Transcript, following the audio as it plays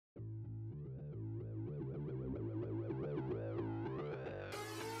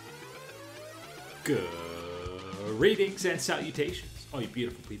Greetings and salutations, all you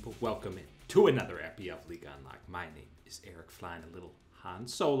beautiful people. Welcome in to another epi of League Unlocked. My name is Eric, flying a little Han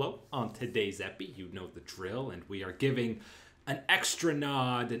Solo. On today's epi, you know the drill, and we are giving an extra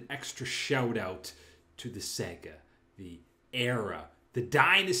nod, an extra shout out to the Sega, the era, the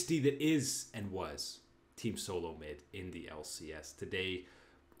dynasty that is and was Team Solo Mid in the LCS. Today,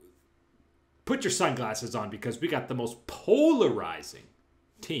 put your sunglasses on because we got the most polarizing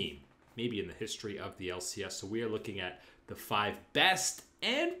team maybe in the history of the LCS. So we are looking at the 5 best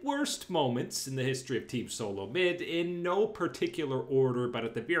and worst moments in the history of Team Solo Mid in no particular order, but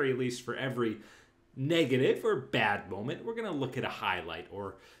at the very least for every negative or bad moment, we're going to look at a highlight,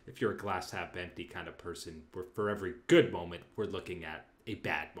 or if you're a glass half empty kind of person, for every good moment, we're looking at a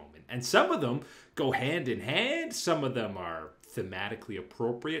bad moment. And some of them go hand in hand. Some of them are thematically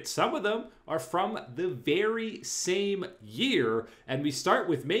appropriate. Some of them are from the very same year. And we start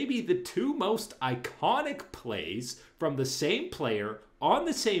with maybe the 2 most iconic plays from the same player on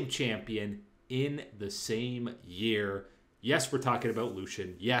the same champion in the same year. Yes, we're talking about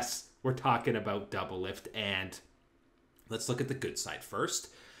Lucian. Yes, we're talking about Doublelift. And let's look at the good side first.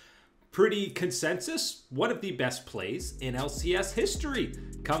 Pretty consensus, one of the best plays in LCS history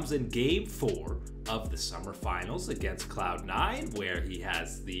comes in Game 4 of the Summer Finals against Cloud9, where he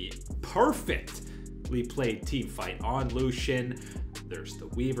has the perfectly played team fight on Lucian. There's the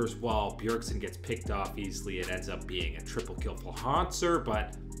Weaver's Wall. Bjergsen gets picked off easily. It ends up being a triple kill for Hanser,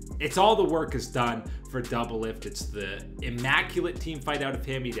 but it's all the work is done for Doublelift. It's the immaculate team fight out of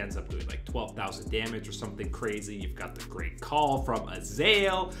him. He ends up doing like 12,000 damage or something crazy. You've got the great call from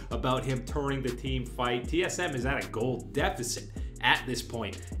Azael about him turning the team fight. TSM is at a goal deficit at this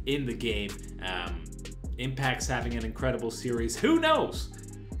point in the game. Impact's having an incredible series. Who knows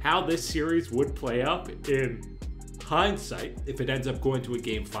how this series would play out in hindsight if it ends up going to a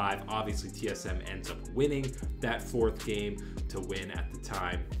Game 5. Obviously, TSM ends up winning that 4th game to win at the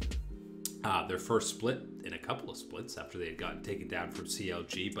time. Their first split in a couple of splits after they had gotten taken down from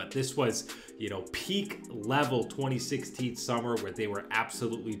CLG. But this was, peak level 2016 summer where they were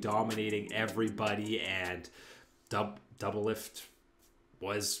absolutely dominating everybody, and Doublelift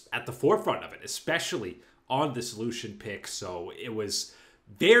was at the forefront of it, especially on the solution pick. So it was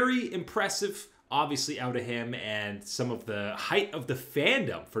very impressive, obviously, out of him, and some of the height of the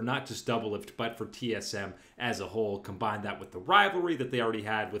fandom for not just Doublelift, but for TSM as a whole. Combine that with the rivalry that they already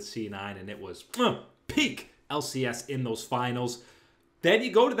had with C9, and it was peak LCS in those finals. Then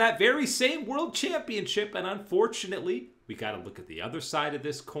you go to that very same World Championship, and unfortunately, we got to look at the other side of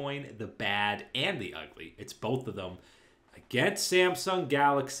this coin, the bad and the ugly. It's both of them. Against Samsung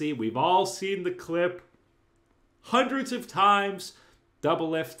Galaxy, we've all seen the clip hundreds of times.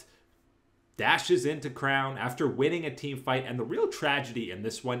 Doublelift dashes into Crown after winning a team fight, and the real tragedy in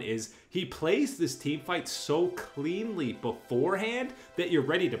this one is he plays this team fight so cleanly beforehand that you're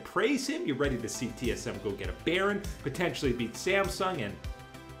ready to praise him, you're ready to see TSM go get a Baron, potentially beat Samsung, and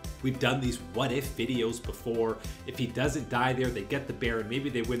we've done these what-if videos before. If he doesn't die there, they get the Baron,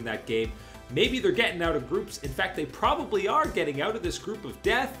 maybe they win that game, maybe they're getting out of groups. In fact, they probably are getting out of this group of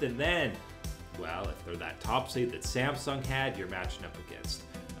death, and then, well, if they're that top seed that Samsung had, you're matching up against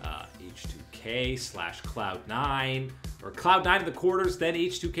H2K/Cloud9, or Cloud9 in the quarters, then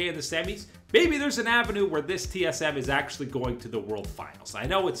H2K in the semis. Maybe there's an avenue where this TSM is actually going to the World Finals. I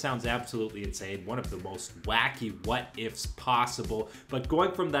know it sounds absolutely insane, one of the most wacky what-ifs possible, but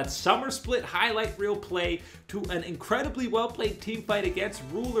going from that summer split highlight reel play to an incredibly well-played team fight against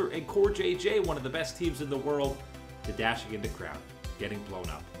Ruler and Core JJ, one of the best teams in the world, to dashing into Crown, getting blown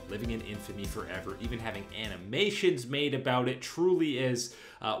up, living in infamy forever, even having animations made about it, truly is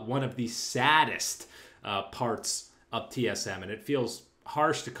one of the saddest parts of TSM. And it feels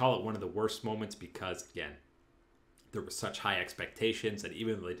harsh to call it one of the worst moments because, again, there were such high expectations, and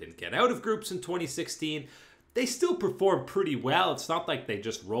even though they didn't get out of groups in 2016, they still performed pretty well. It's not like they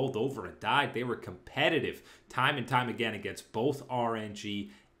just rolled over and died. They were competitive time and time again against both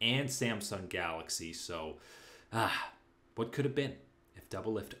RNG and Samsung Galaxy. So, what could have been if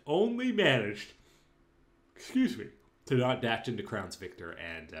Doublelift only managed, to not dash into Crown's victor.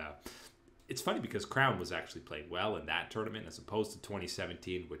 And it's funny because Crown was actually playing well in that tournament as opposed to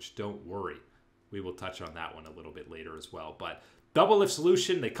 2017, which, don't worry, we will touch on that one a little bit later as well. But Doublelift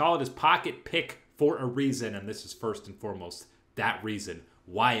solution, they call it his pocket pick for a reason, and this is first and foremost that reason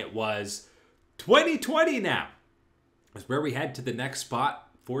why it was 2020 now is where we head to the next spot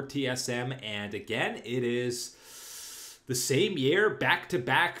for TSM. And again, it is the same year,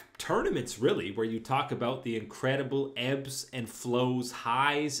 back-to-back tournaments, really, where you talk about the incredible ebbs and flows,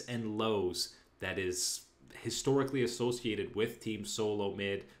 highs and lows that is historically associated with Team Solo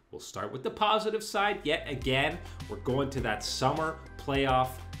Mid, We'll start with the positive side. Yet again, we're going to that summer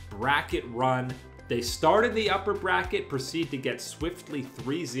playoff bracket run. They start in the upper bracket, proceed to get swiftly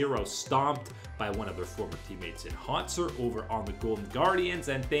 3-0 stomped by one of their former teammates in Hauntzer over on the Golden Guardians,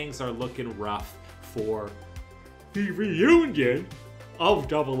 and things are looking rough for the reunion of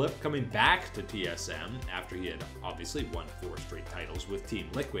Doublelift coming back to TSM after he had obviously won 4 straight titles with Team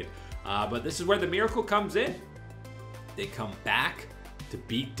Liquid. But this is where the miracle comes in. They come back to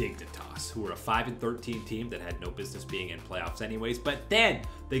beat Dignitas, who were a 5-13 team that had no business being in playoffs anyways. But then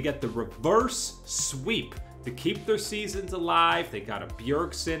they get the reverse sweep to keep their seasons alive. They got a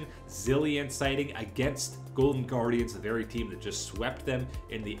Bjergsen Zillion sighting against Golden Guardians, the very team that just swept them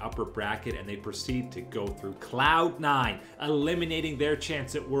in the upper bracket, and they proceed to go through Cloud9, eliminating their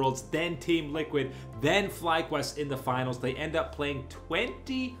chance at Worlds, then Team Liquid, then FlyQuest in the finals. They end up playing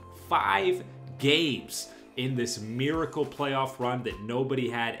 25 games in this miracle playoff run that nobody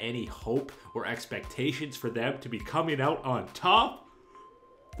had any hope or expectations for them to be coming out on top.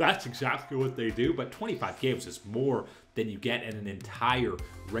 That's exactly what they do, but 25 games is more than you get in an entire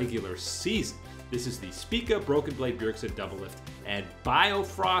regular season. This is the Spica, Broken Blade, Bjergsen, Doublelift, and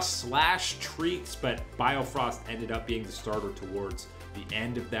Biofrost / Treats, but Biofrost ended up being the starter towards the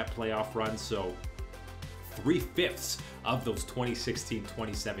end of that playoff run, so 3/5 of those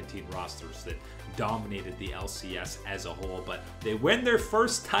 2016-2017 rosters that dominated the LCS as a whole. But they win their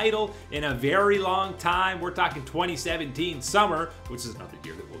first title in a very long time. We're talking 2017 summer, which is another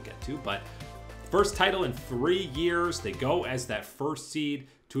year that we'll get to, but first title in 3 years. They go as that first seed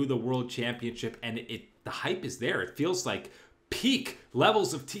to the World Championship, and the hype is there. It feels like peak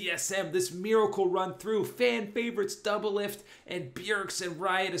levels of TSM, this miracle run through. Fan favorites Doublelift and Bjergsen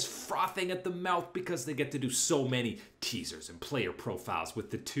Riot is frothing at the mouth because they get to do so many teasers and player profiles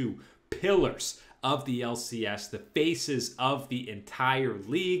with the 2 pillars of the LCS, the faces of the entire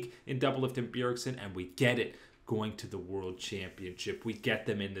league in Doublelift and Bjergsen, and we get it going to the World Championship. We get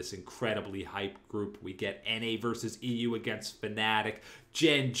them in this incredibly hyped group. We get NA versus EU against Fnatic,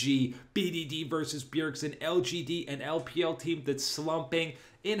 Gen G, BDD versus Bjergsen, LGD, an LPL team that's slumping.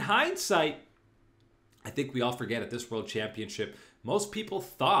 In hindsight, I think we all forget at this World Championship, most people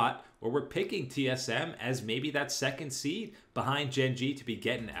thought or were picking TSM as maybe that second seed behind Gen G to be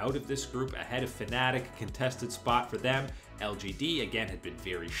getting out of this group ahead of Fnatic, a contested spot for them. LGD, again, had been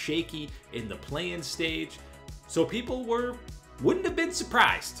very shaky in the play-in stage. So people wouldn't have been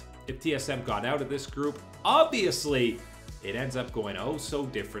surprised if TSM got out of this group. Obviously, it ends up going oh so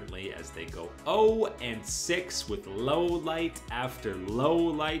differently as they go 0-6 with low light after low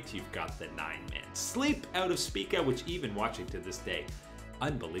light. You've got the 9-man sleep out of Spica, which even watching to this day,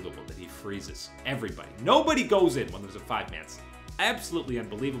 unbelievable that he freezes everybody. Nobody goes in when there's a 5-man sleep. Absolutely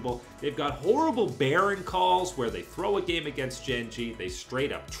unbelievable. They've got horrible Baron calls where they throw a game against Gen G. They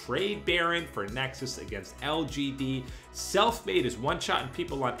straight up trade Baron for Nexus against LGD. Selfmade is one-shotting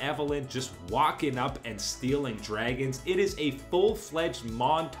people on Evelynn, just walking up and stealing dragons. It is a full-fledged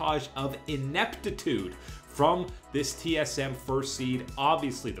montage of ineptitude from this TSM first seed.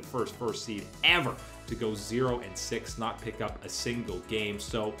 Obviously the first seed ever to go 0-6, not pick up a single game.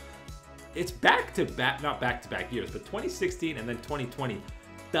 So it's back-to-back, not back-to-back years, but 2016 and then 2020.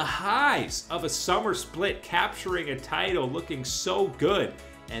 The highs of a summer split, capturing a title, looking so good.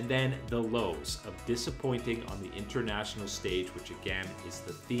 And then the lows of disappointing on the international stage, which again is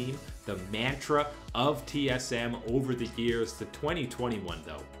the theme, the mantra of TSM over the years. The 2021,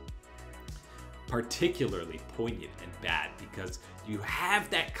 though, particularly poignant and bad because you have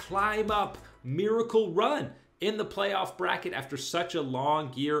that climb up miracle run in the playoff bracket after such a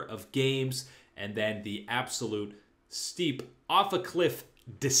long year of games, and then the absolute steep off a cliff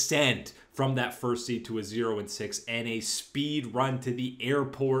descent from that first seed to a 0-6, and a speed run to the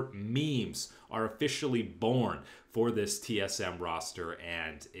airport. Memes are officially born for this TSM roster,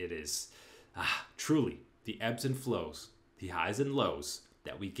 and it is truly the ebbs and flows, the highs and lows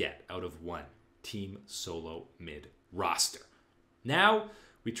that we get out of one team solo mid roster. Now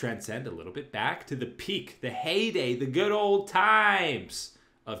we transcend a little bit back to the peak, the heyday, the good old times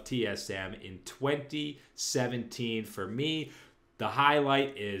of TSM in 2017. For me, the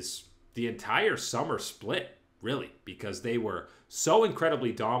highlight is the entire summer split, really, because they were so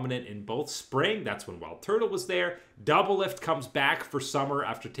incredibly dominant in both spring. That's when Wild Turtle was there. Doublelift comes back for summer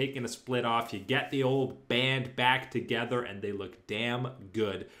after taking a split off. You get the old band back together, and they look damn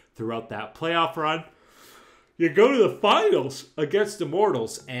good throughout that playoff run. You go to the finals against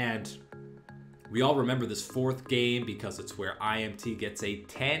Immortals, and We all remember this fourth game because it's where IMT gets a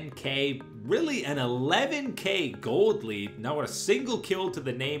 10K, really an 11K gold lead. Not a single kill to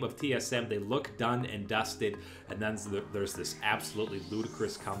the name of TSM. They look done and dusted. And then there's this absolutely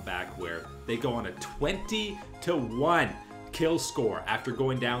ludicrous comeback where they go on a 20-1 kill score after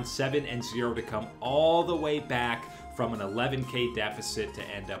going down 7-0 to come all the way back from an 11K deficit to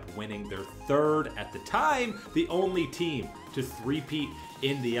end up winning their third, at the time, the only team to three-peat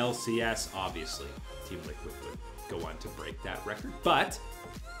in the LCS. Obviously, Team Liquid would go on to break that record, but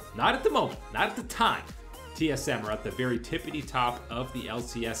not at the moment, not at the time. TSM are at the very tippity top of the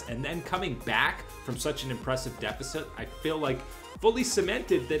LCS, and then coming back from such an impressive deficit, I feel like fully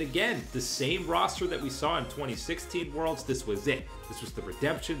cemented that, again, the same roster that we saw in 2016 Worlds, this was it. This was the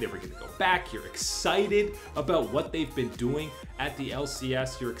redemption. They were going to go back. You're excited about what they've been doing at the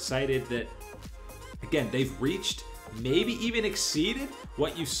LCS. You're excited that, again, they've reached, maybe even exceeded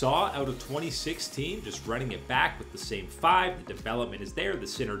what you saw out of 2016, just running it back with the same five. The development is there. The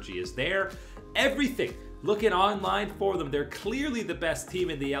synergy is there. Everything looking online for them. They're clearly the best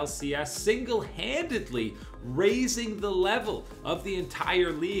team in the LCS, single-handedly raising the level of the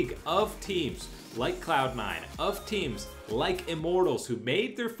entire league, of teams like Cloud9, of teams like Immortals, who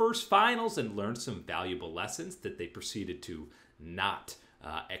made their first finals and learned some valuable lessons that they proceeded to not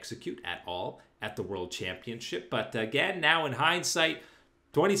execute at all at the World Championship. But again, now in hindsight,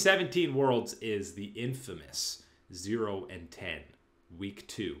 2017 Worlds is the infamous 0-10 Week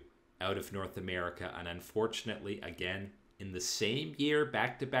 2 out of North America, and unfortunately, again, in the same year,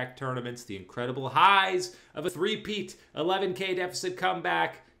 back-to-back tournaments, the incredible highs of a three-peat 11K deficit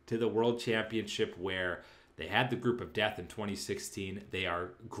comeback to the World Championship, where they had the group of death in 2016. They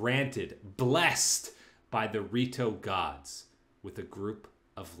are granted, blessed by the Rito gods with a group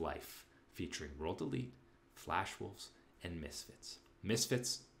of life featuring World Elite, Flash Wolves, and Misfits.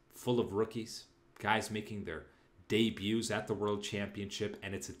 Misfits, full of rookies, guys making their debuts at the World Championship,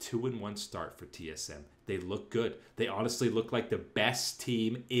 and it's a 2-1 start for TSM. They look good. They honestly look like the best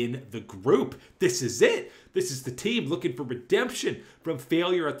team in the group. This is it. This is the team looking for redemption from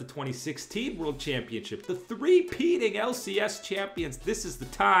failure at the 2016 World Championship. The three-peating LCS champions. This is the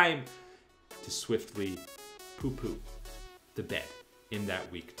time to swiftly poo-poo the bed in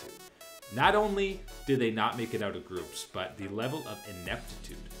that Week 2. Not only did they not make it out of groups, but the level of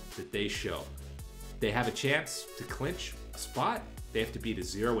ineptitude that they show. They have a chance to clinch a spot. They have to beat a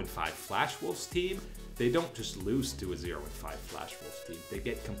 0-5 Flash Wolves team. They don't just lose to a 0-5 Flash Wolves team. They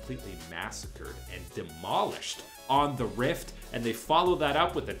get completely massacred and demolished on the Rift, and they follow that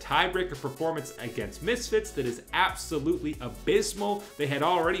up with a tiebreaker performance against Misfits that is absolutely abysmal. They had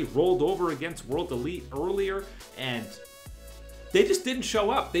already rolled over against World Elite earlier, and they just didn't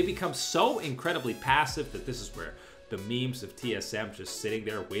show up. They become so incredibly passive that this is where the memes of TSM just sitting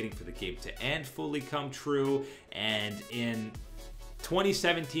there waiting for the game to end fully come true. And in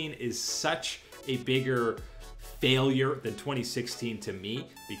 2017 is such a bigger failure than 2016 to me,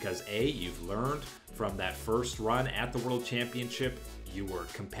 because A, you've learned from that first run at the World Championship. You were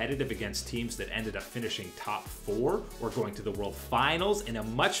competitive against teams that ended up finishing top 4 or going to the World Finals in a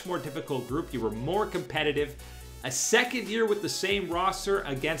much more difficult group. You were more competitive. A second year with the same roster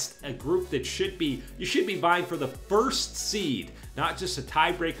against a group that you should be vying for the first seed, not just a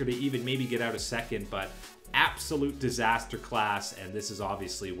tiebreaker to even maybe get out a second, but absolute disaster class. And this is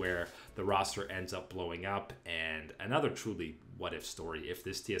obviously where the roster ends up blowing up, and another truly what-if story if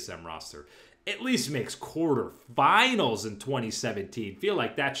this TSM roster at least makes quarterfinals in 2017. Feel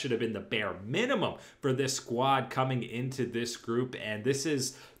like that should have been the bare minimum for this squad coming into this group, and this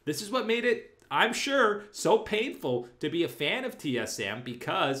is what made it, I'm sure, so painful to be a fan of TSM,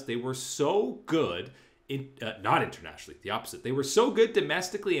 because they were so good, not internationally, the opposite. They were so good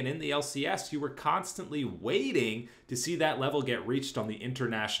domestically and in the LCS, you were constantly waiting to see that level get reached on the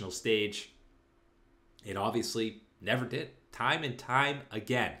international stage. It obviously never did. Time and time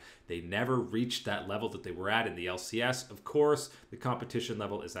again, they never reached that level that they were at in the LCS. Of course, the competition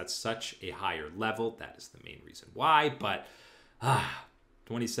level is at such a higher level. That is the main reason why, but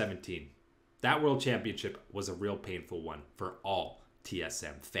 2017. That World Championship was a real painful one for all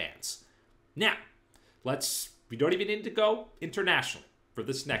TSM fans. Now, we don't even need to go internationally for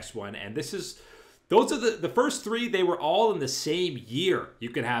this next one. And those are the first three, they were all in the same year. You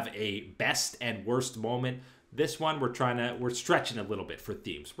could have a best and worst moment. This one, we're stretching a little bit for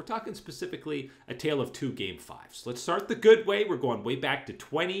themes. We're talking specifically a tale of 2 Game 5s. Let's start the good way. We're going way back to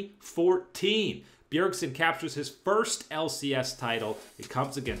 2014. Bjergsen captures his first LCS title. It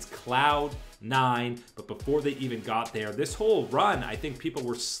comes against Cloud9, but before they even got there, this whole run, I think people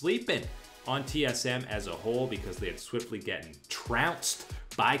were sleeping on TSM as a whole because they had swiftly gotten trounced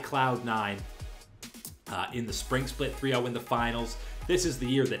by Cloud9. in the spring split, 3-0 in the finals. This is the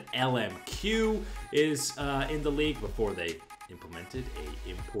year that LMQ is in the league before they implemented a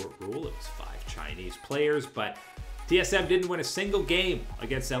import rule. It was 5 Chinese players, but TSM didn't win a single game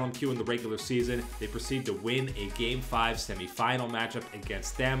against LMQ in the regular season. They proceed to win a Game 5 semifinal matchup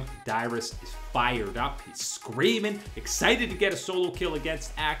against them. Dyrus is fired up. He's screaming, excited to get a solo kill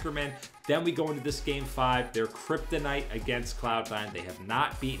against Ackerman. Then we go into this Game 5. They're kryptonite against Cloud9. They have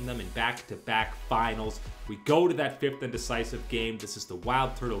not beaten them in back-to-back finals. We go to that 5th and decisive game. This is the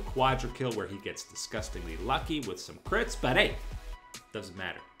Wild Turtle Quadra kill where he gets disgustingly lucky with some crits, but hey, doesn't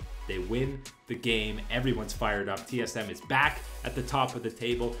matter. They win the game. Everyone's fired up. TSM is back at the top of the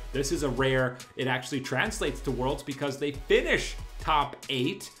table. This is a rare. It actually translates to Worlds because they finish top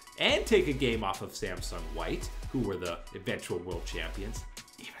 8 and take a game off of Samsung White, who were the eventual world champions,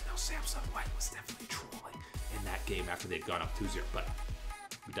 even though Samsung White was definitely trolling in that game after they'd gone up 2-0. But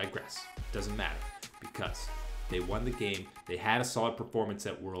we digress. Doesn't matter because they won the game. They had a solid performance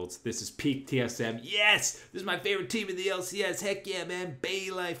at Worlds. This is peak TSM. Yes! This is my favorite team in the LCS. Heck yeah, man.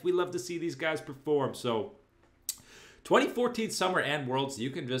 Bay Life. We love to see these guys perform. So, 2014 Summer and Worlds, you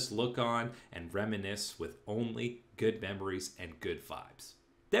can just look on and reminisce with only good memories and good vibes.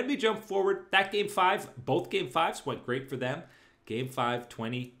 Then we jump forward. That Game 5, both Game 5s went great for them. Game 5,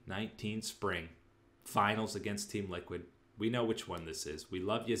 2019 Spring. Finals against Team Liquid. We know which one this is. We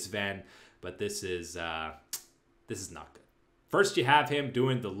love you, Sven, but this is not good. First, you have him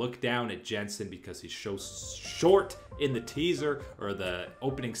doing the look down at Jensen because he's so short in the teaser or the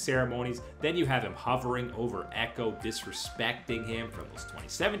opening ceremonies. Then you have him hovering over Echo, disrespecting him from those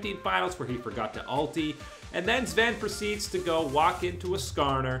 2017 finals where he forgot to ulti. And then Sven proceeds to go walk into a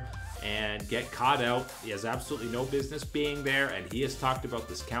Skarner and get caught out. He has absolutely no business being there, and he has talked about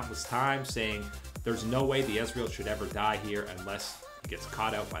this countless times, saying there's no way the Ezreal should ever die here unless he gets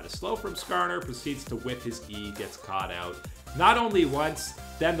caught out by the slow from Skarner, proceeds to whip his E, gets caught out. Not only once,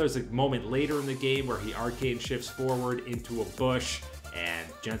 then there's a moment later in the game where he arcane shifts forward into a bush, and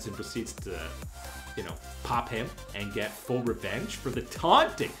Jensen proceeds to, pop him and get full revenge for the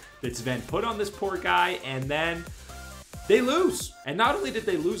taunting that Sven put on this poor guy, and then they lose. And not only did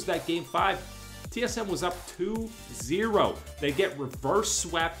they lose that Game 5, TSM was up 2-0. They get reverse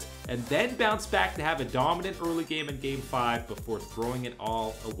swept and then bounce back to have a dominant early game in Game 5 before throwing it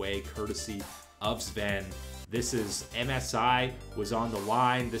all away courtesy of Sven. This is MSI was on the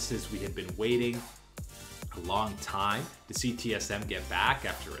line. We had been waiting a long time to see TSM get back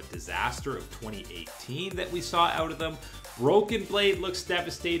after a disaster of 2018 that we saw out of them. Broken Blade looks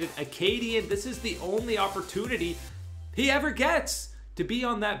devastated. Acadian, this is the only opportunity he ever gets to be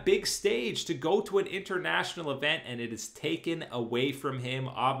on that big stage, to go to an international event, and it is taken away from him.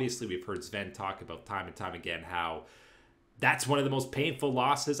 Obviously, we've heard Sven talk about time and time again how that's one of the most painful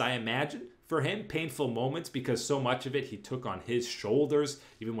losses, I imagine, for him. Painful moments because so much of it he took on his shoulders.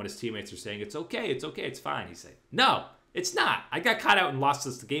 Even when his teammates are saying, it's okay, it's fine. He's saying, no, it's not. I got caught out and lost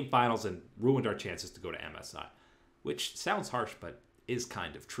us the game finals and ruined our chances to go to MSI. Which sounds harsh, but is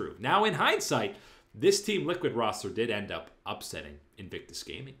kind of true. Now, in hindsight, this Team Liquid roster did end up upsetting Invictus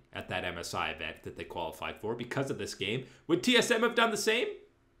Gaming at that MSI event that they qualified for because of this game. Would TSM have done the same?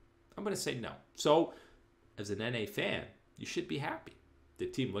 I'm going to say no. So, as an NA fan, you should be happy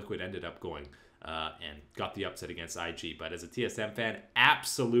that Team Liquid ended up going and got the upset against IG. But as a TSM fan,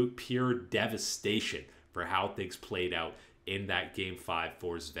 absolute pure devastation for how things played out in that Game 5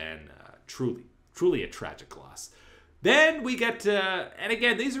 for Sven. Truly a tragic loss. Then we get to, and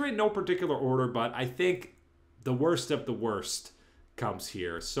again, these are in no particular order, but I think the worst of the worst comes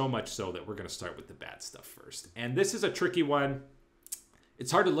here, so much so that we're going to start with the bad stuff first. And this is a tricky one.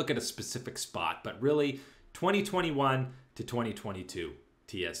 It's hard to look at a specific spot, but really 2021 to 2022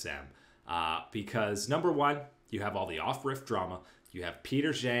 TSM. Because number one, you have all the off-rift drama. You have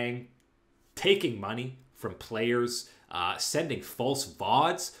Peter Zhang taking money from players, sending false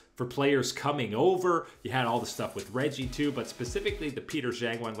VODs for players coming over. You had all the stuff with Reggie too, but specifically the Peter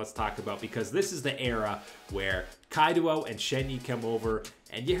Zhang one let's talk about, because this is the era where Kaiduo and Shenyi come over,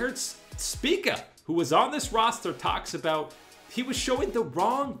 and you heard Spica, who was on this roster, talks about he was showing the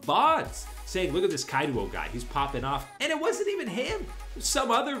wrong VODs, saying, look at this Kaiduo guy, he's popping off, and it wasn't even him. It was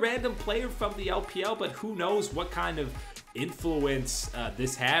some other random player from the LPL, but who knows what kind of influence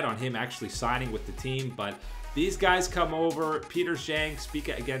this had on him actually signing with the team. But these guys come over. Peter Zhang,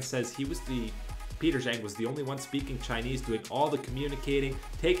 Spica again says Peter Zhang was the only one speaking Chinese, doing all the communicating,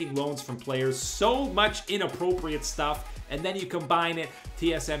 taking loans from players, so much inappropriate stuff. And then you combine it,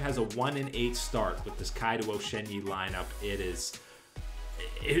 TSM has a 1-8 start with this Kaiduo Shenyi lineup.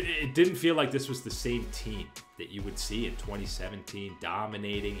 It didn't feel like this was the same team that you would see in 2017,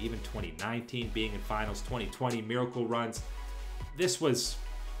 dominating, even 2019 being in finals, 2020 miracle runs. This was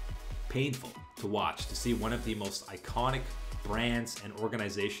painful to watch, to see one of the most iconic brands and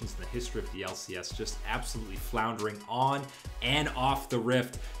organizations in the history of the LCS just absolutely floundering on and off the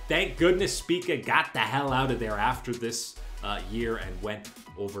rift. Thank goodness Spica got the hell out of there after this year and went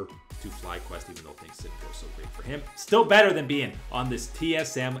over to FlyQuest, even though things didn't go so great for him. Still better than being on this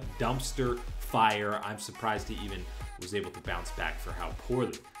TSM dumpster fire. I'm surprised he even was able to bounce back for how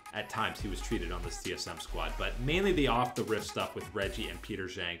poorly at times he was treated on this TSM squad, but mainly the off the rift stuff with Reggie and Peter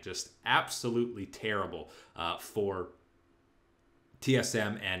Zhang, just absolutely terrible for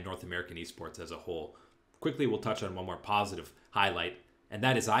TSM and North American esports as a whole. Quickly, we'll touch on one more positive highlight, and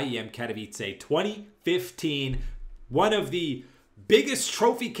that is IEM Katowice 2015, one of the biggest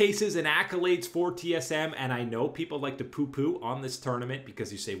trophy cases and accolades for TSM, and I know people like to poo-poo on this tournament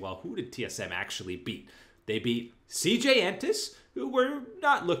because you say, well, who did TSM actually beat? They beat CJ Entus, who were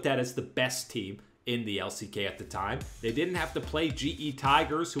not looked at as the best team in the LCK at the time. They didn't have to play GE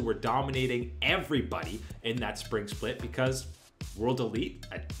Tigers, who were dominating everybody in that spring split because World Elite,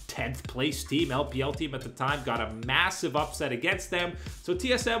 a 10th place team, LPL team at the time, got a massive upset against them. So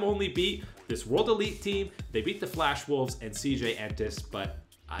TSM only beat this World Elite team. They beat the Flash Wolves and CJ Entus, but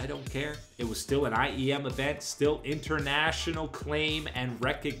I don't care. It was still an IEM event, still international claim and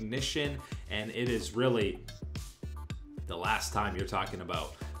recognition, and it is really the last time you're talking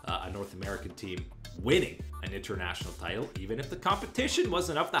about a North American team winning an international title. Even if the competition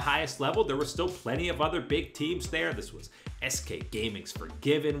wasn't of the highest level, there were still plenty of other big teams there. This was SK Gaming's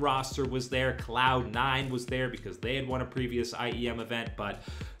Forgiven roster was there. Cloud9 was there because they had won a previous IEM event, but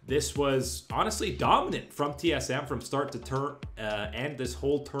this was honestly dominant from TSM from start to end this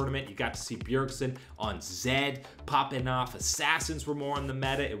whole tournament. You got to see Bjergsen on Zed popping off. Assassins were more on the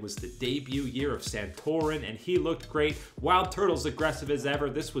meta. It was the debut year of Santorin, and he looked great. Wild Turtles aggressive as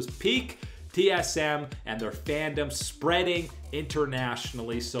ever. This was peak TSM and their fandom spreading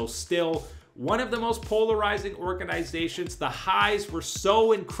internationally. So still one of the most polarizing organizations. The highs were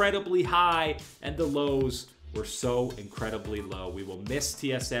so incredibly high and the lows were so incredibly low. We will miss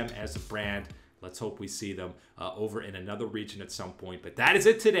TSM as a brand. Let's hope we see them over in another region at some point. But that is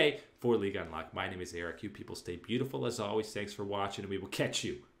it today for League Unlocked. My name is Eric. You people stay beautiful as always. Thanks for watching, and we will catch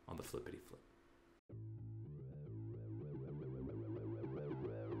you on the flippity flip.